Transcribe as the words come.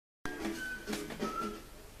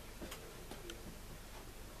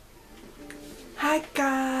Hi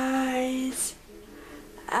guys,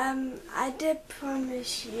 I did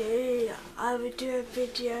promise you I would do a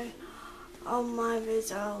video on my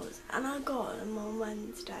results and I got them on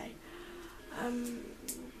Wednesday.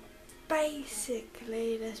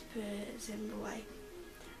 Basically, let's put it a simple way.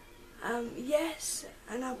 Yes,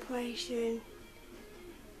 an operation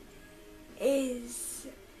is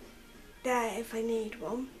there if I need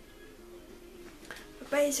one.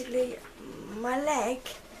 But basically, my leg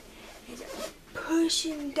is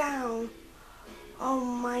pushing down on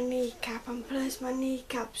my kneecap, and plus my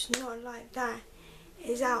kneecap's not like that,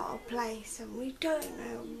 it's out of place, and we don't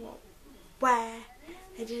know where,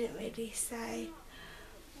 they didn't really say,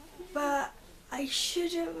 but I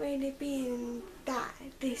shouldn't really be in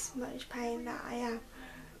this much pain that I am.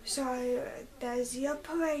 So there's the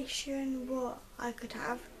operation what I could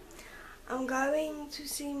have. I'm going to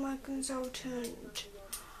see my consultant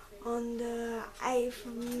on the 8th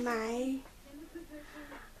of May,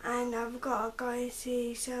 and I've got to go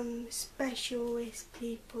see some specialist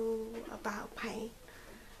people about pain.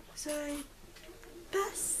 So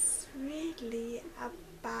that's really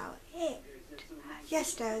about it.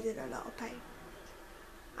 Yesterday I was in a lot of pain.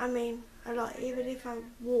 I mean a lot, even if I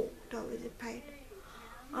walked I was in pain.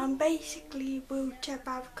 I'm basically wheelchair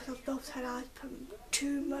bound because I've not allowed to put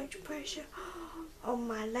too much pressure on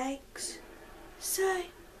my legs. So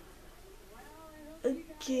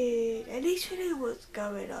good, at least we know what's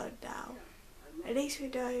going on now. At least we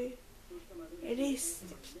know, at least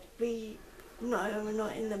we're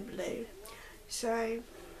not in the blue. So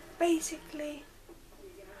basically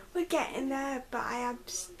we're getting there, but I am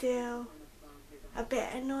still a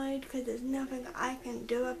bit annoyed because there's nothing I can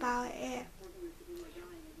do about it.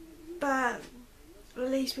 But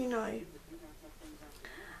at least we know.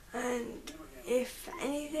 And if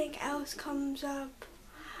anything else comes up,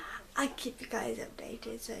 I'll keep you guys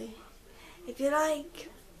updated. So if you like,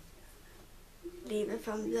 leave a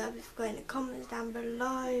thumbs up. If you've got any comments down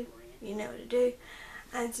below, you know what to do.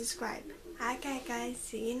 And subscribe. Okay guys,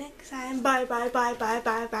 see you next time. Bye bye bye bye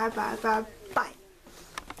bye bye bye bye bye.